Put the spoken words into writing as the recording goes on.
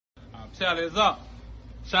Tell it's up.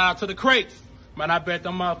 Shout out to the crates. Man, I bet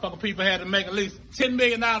them motherfucking people had to make at least $10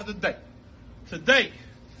 million today. Today.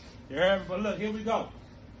 You heard me? But look, here we go.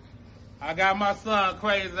 I got my son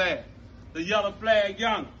crazy ass. The yellow flag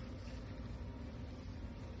young.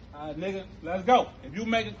 Alright, nigga, let's go. If you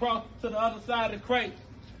make it across to the other side of the crate,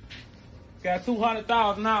 got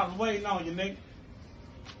 $200,000 waiting on you, nigga.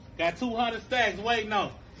 Got 200 stacks waiting on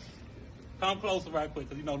you. Come closer right quick,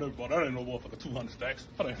 because you know that ain't no motherfucker 200 stacks.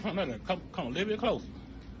 Come on, a little bit closer.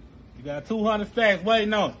 You got 200 stacks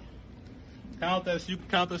waiting on you. Count that shit. You can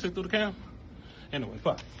count that shit through the camera. Anyway,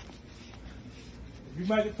 fuck. If you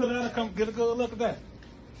make it to the other, come get a good look at that.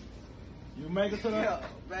 You make it to the other.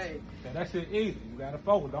 Babe. Yeah, that shit easy. You gotta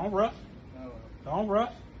focus. Don't rush. No. Don't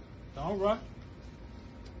rush. Don't rush.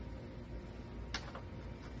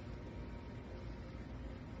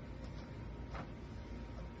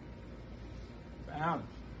 Balance.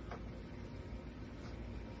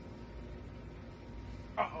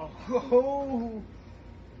 Oh.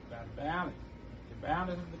 Gotta balance. The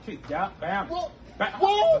balance is the key. Yeah, balance. Whoa.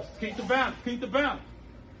 Whoa. Keep the balance. Keep the balance.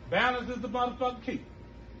 Balance is the motherfucking key.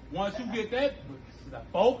 Once you get that,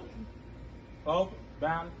 focus. Focus.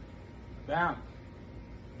 Balance. Balance.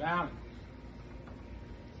 Balance.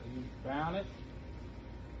 So you balance.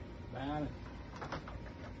 Balance.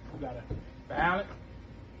 You gotta balance.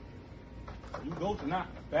 You go tonight.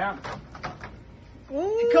 Balance. Come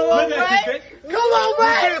on, Look at babe. you, bitch. Come on,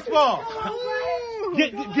 babe. You're being small.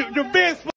 You're being small.